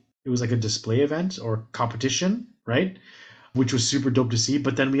display. It was like a display event or competition, right? Which was super dope to see.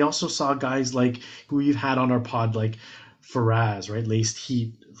 But then we also saw guys like who we've had on our pod, like Faraz, right? Laced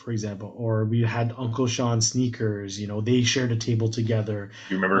Heat, for example, or we had Uncle Sean Sneakers. They shared a table together.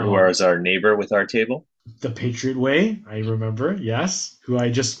 You remember who was our neighbor with our table? The Patriot Way, I remember, yes. Who I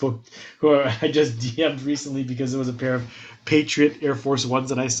just DM'd recently because it was a pair of Patriot Air Force Ones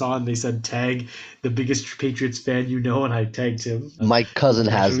that I saw, and they said tag the biggest Patriots fan and I tagged him. My cousin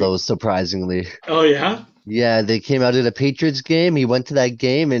has those, surprisingly. Oh yeah? Yeah, they came out at a Patriots game. He went to that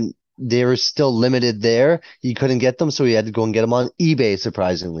game and they were still limited there. He couldn't get them, so he had to go and get them on eBay,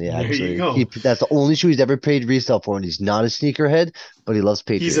 surprisingly, There you actually. go. That's the only shoe he's ever paid resale for, and he's not a sneakerhead, but he loves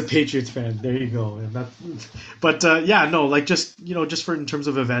He's a Patriots. Patriots fan. There you go. And that, but yeah, no, like just just for in terms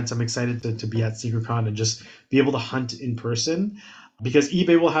of events, I'm excited to be at SneakerCon and just be able to hunt in person, because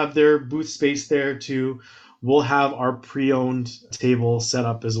eBay will have their booth space there too. We'll have our pre-owned table set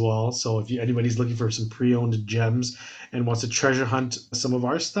up as well. So if anybody's looking for some pre-owned gems and wants to treasure hunt some of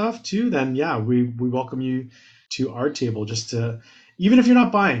our stuff too, then yeah, we welcome you to our table, just to, even if you're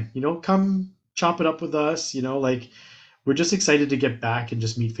not buying, come chop it up with us. Like, we're just excited to get back and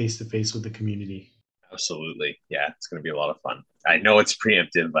just meet face to face with the community. Absolutely. Yeah, it's going to be a lot of fun. I know it's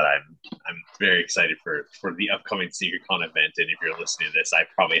preemptive, but I'm very excited for the upcoming SneakerCon event. And if you're listening to this, I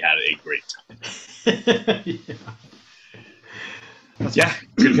probably had a great time. Yeah,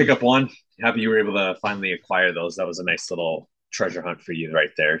 good pick up, Juan. Happy you were able to finally acquire those. That was a nice little treasure hunt for you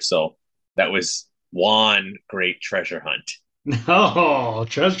right there. So that was one great treasure hunt. No,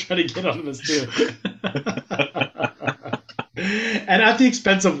 Trev's trying to get on this too. And at the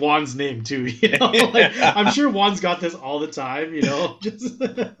expense of Juan's name too, like, I'm sure Juan's got this all the time, just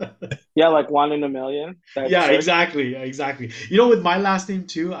Yeah, like one in a million. yeah, exactly. With my last name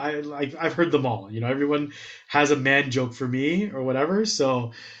too, I've heard them all. Everyone has a man joke for me or whatever.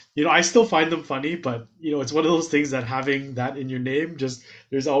 So, I still find them funny, but it's one of those things that having that in your name, just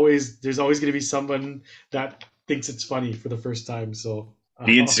there's always going to be someone that thinks it's funny for the first time. So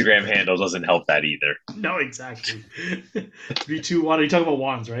the Instagram handle doesn't help that either. No, exactly. 321. Are you talking about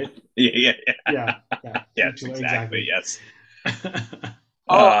Wands, right? Yeah. Yeah. Yes, exactly. Yes.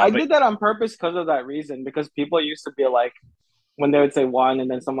 I did that on purpose because of that reason. Because people used to be like, when they would say one, and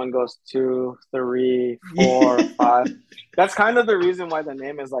then someone goes 2, 3, 4, 5. That's kind of the reason why the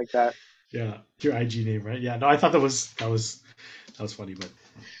name is like that. Yeah, your IG name, right? Yeah. No, I thought that was funny, but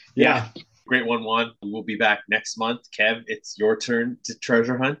yeah. Great one, Juan. We'll be back next month. Kev, it's your turn to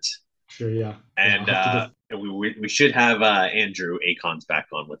treasure hunt. Sure, yeah. And we should have Andrew Akon's back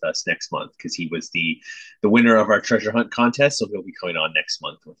on with us next month, because he was the winner of our treasure hunt contest. So he'll be coming on next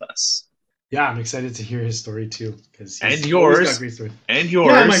month with us. Yeah, I'm excited to hear his story too, because and yours, got great story. And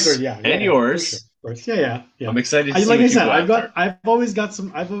yours, yeah, my story, yeah, and yours. Sure. Yeah. I'm excited. To see like I said, I've always got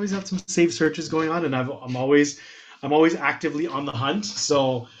some saved searches going on, and I'm always actively on the hunt.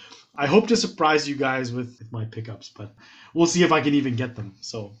 So I hope to surprise you guys with my pickups, but we'll see if I can even get them.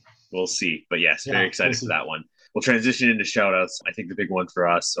 So we'll see. But yes, very excited for that one. We'll transition into shout outs. I think the big one for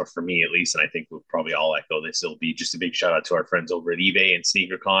us, or for me at least, and I think we'll probably all echo this, it'll be just a big shout out to our friends over at eBay and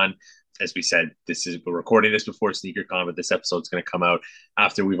SneakerCon. As we said, we're recording this before SneakerCon, but this episode's going to come out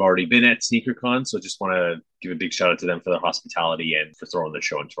after we've already been at SneakerCon. So just want to give a big shout out to them for their hospitality and for throwing the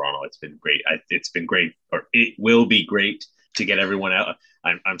show in Toronto. It's been great. It's been great, or it will be great to get everyone out.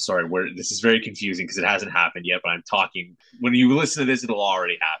 I'm sorry, this is very confusing because it hasn't happened yet, but I'm talking, when you listen to this, it'll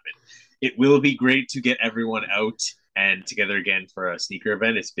already happen. It will be great to get everyone out and together again for a sneaker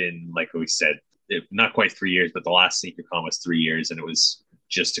event. It's been, like we said, not quite 3 years, but the last SneakerCon was 3 years, and it was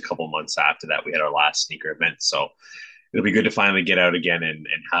just a couple months after that we had our last sneaker event. So it'll be good to finally get out again and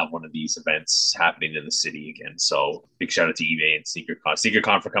have one of these events happening in the city again. So big shout out to eBay and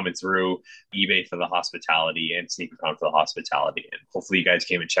SneakerCon for coming through, eBay for the hospitality, and SneakerCon for the hospitality. And hopefully you guys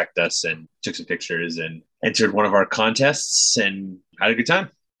came and checked us and took some pictures and entered one of our contests and had a good time.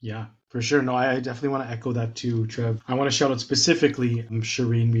 Yeah, for sure. No, I definitely want to echo that too, Trev. I want to shout out specifically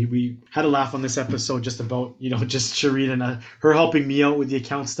Shireen. We had a laugh on this episode just about, just Shireen and her helping me out with the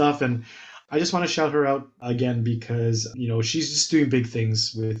account stuff. And I just want to shout her out again because, she's just doing big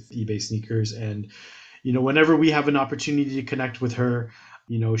things with eBay sneakers. And, whenever we have an opportunity to connect with her,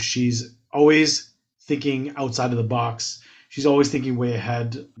 she's always thinking outside of the box. She's always thinking way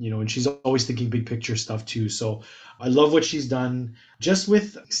ahead, and she's always thinking big picture stuff too. So I love what she's done just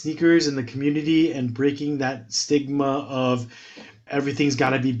with sneakers and the community and breaking that stigma of everything's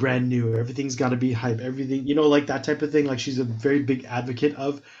got to be brand new, everything's got to be hype, everything, like that type of thing. Like, she's a very big advocate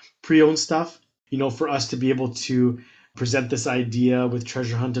of pre-owned stuff, for us to be able to present this idea with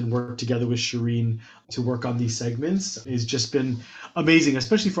Treasure Hunt and work together with Shireen to work on these segments has just been amazing,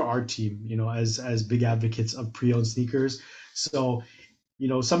 especially for our team, as big advocates of pre-owned sneakers. So,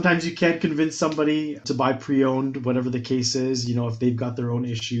 sometimes you can't convince somebody to buy pre-owned, whatever the case is, if they've got their own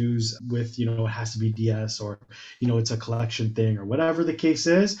issues with, it has to be DS or, it's a collection thing or whatever the case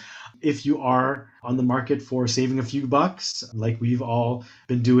is. If you are on the market for saving a few bucks, like we've all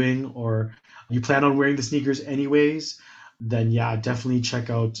been doing, or you plan on wearing the sneakers anyways, then yeah, definitely check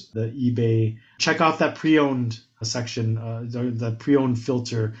out the eBay. Check out that pre-owned section, the pre-owned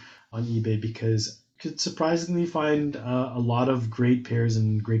filter on eBay, because could surprisingly find a lot of great pairs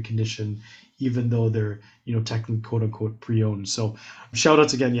in great condition, even though they're technically quote unquote pre-owned. So shout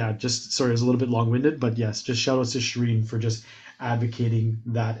outs again, yeah. Just sorry, it was a little bit long winded, but yes, just shout outs to Shireen for just advocating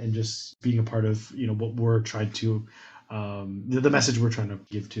that and just being a part of what we're trying to the message we're trying to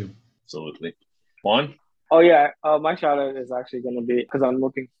give to. Absolutely. Juan? Oh yeah, my shout out is actually going to be because I'm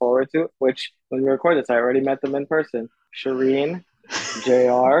looking forward to it, which when we record this, I already met them in person. Shireen,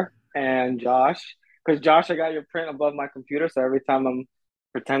 JR, and Josh. Because Josh, I got your print above my computer, so every time I'm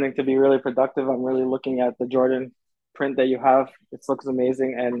pretending to be really productive, I'm really looking at the Jordan print that you have. It looks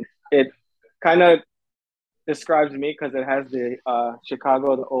amazing, and it kind of describes me because it has the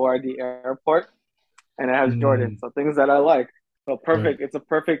Chicago, the ORD airport, and it has Jordan. So things that I like. So perfect. Right. It's a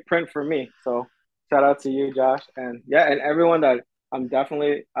perfect print for me. So shout out to you, Josh, and yeah, and everyone that I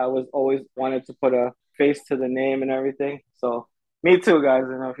was always wanted to put a face to the name and everything. So me too, guys.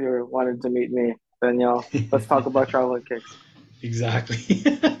 And if you wanted to meet me, then let's talk about travel and kicks. Exactly.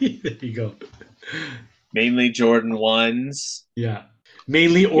 There you go. Mainly Jordan 1s. Yeah.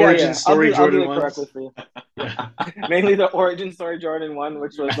 Mainly origin story I'll do Jordan it 1s. correctly for you. Yeah. Mainly the origin story Jordan 1,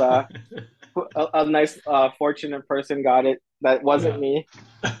 which was a nice fortunate person got it. That wasn't me,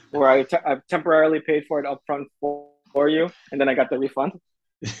 where I temporarily paid for it upfront for you, and then I got the refund.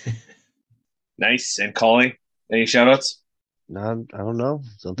 Nice. And Collie, any shout outs? No, I don't know.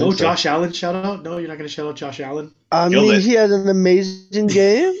 Don't No think so. Josh Allen shout out? No, you're not going to shout out Josh Allen? I Killed mean, it. he had an amazing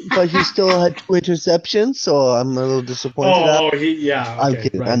game, but he still had 2 interceptions, so I'm a little disappointed. I'm Okay,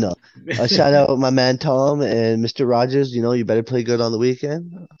 kidding. right. I know. Shout out my man Tom and Mr. Rogers. You better play good on the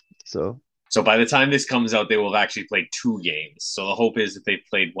weekend. So by the time this comes out, they will have actually played 2 games. So the hope is that they've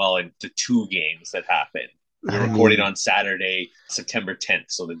played well into 2 games that happen. We're recording on Saturday, September 10th,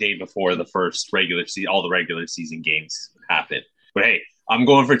 so the day before the first all the regular season games happen. But hey, I'm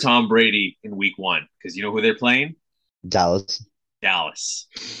going for Tom Brady in week 1 because you know who they're playing? Dallas.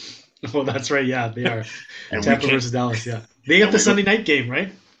 Oh, that's right. Yeah, they are. And Tampa versus Dallas. Yeah, they got the Sunday night game,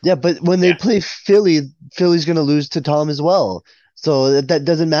 right? Yeah, but when they play Philly, Philly's going to lose to Tom as well. So that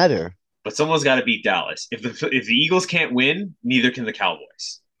doesn't matter. But someone's got to beat Dallas. If the Eagles can't win, neither can the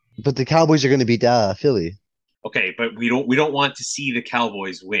Cowboys. But the Cowboys are going to beat Philly. Okay, but we don't want to see the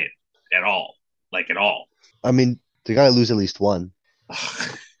Cowboys win at all. Like at all. I mean, they got to lose at least one. We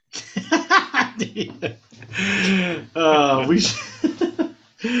should...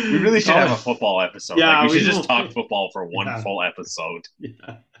 We really should have a football episode. Yeah, we should just talk football for one full episode.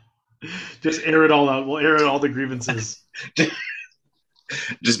 Yeah. Just air it all out. We'll air all the grievances.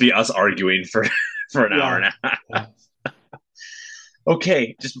 Just be us arguing for an hour and a half. Yeah.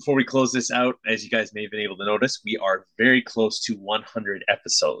 Okay, just before we close this out, as you guys may have been able to notice, we are very close to 100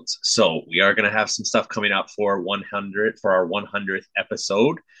 episodes. So we are going to have some stuff coming up for our 100th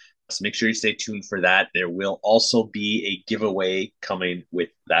episode. So make sure you stay tuned for that. There will also be a giveaway coming with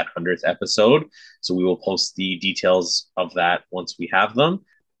that 100th episode. So we will post the details of that once we have them.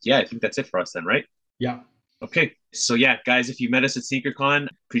 Yeah, I think that's it for us then, right? Yeah. Okay. So yeah, guys, if you met us at SneakerCon,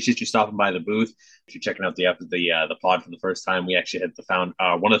 appreciate you stopping by the booth. If you're checking out the pod for the first time, we actually had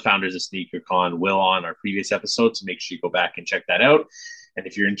one of the founders of SneakerCon, Will, on our previous episode. So make sure you go back and check that out. And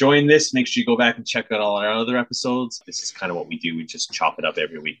if you're enjoying this, make sure you go back and check out all our other episodes. This is kind of what we do. We just chop it up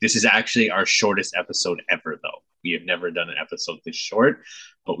every week. This is actually our shortest episode ever, though. We have never done an episode this short,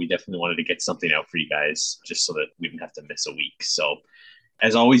 but we definitely wanted to get something out for you guys just so that we didn't have to miss a week. So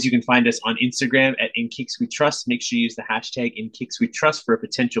as always, you can find us on Instagram at InKicksWeTrust. Make sure you use the hashtag InKicksWeTrust for a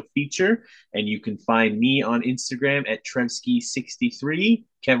potential feature. And you can find me on Instagram at Trevsky63.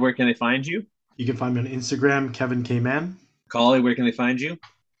 Kev, where can they find you? You can find me on Instagram, Kevin K. Man. Collie, where can they find you?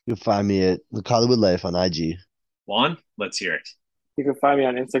 You can find me at The Hollywood Life on IG. Juan, let's hear it. You can find me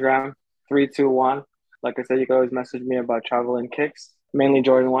on Instagram, 321. Like I said, you can always message me about travel and kicks. Mainly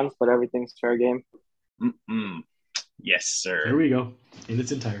Jordan 1s, but everything's fair game. Yes, sir. There we go. In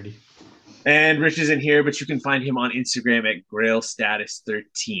its entirety. And Rich isn't here, but you can find him on Instagram at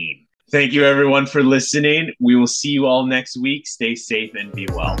GrailStatus13. Thank you, everyone, for listening. We will see you all next week. Stay safe and be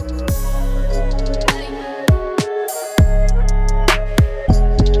well.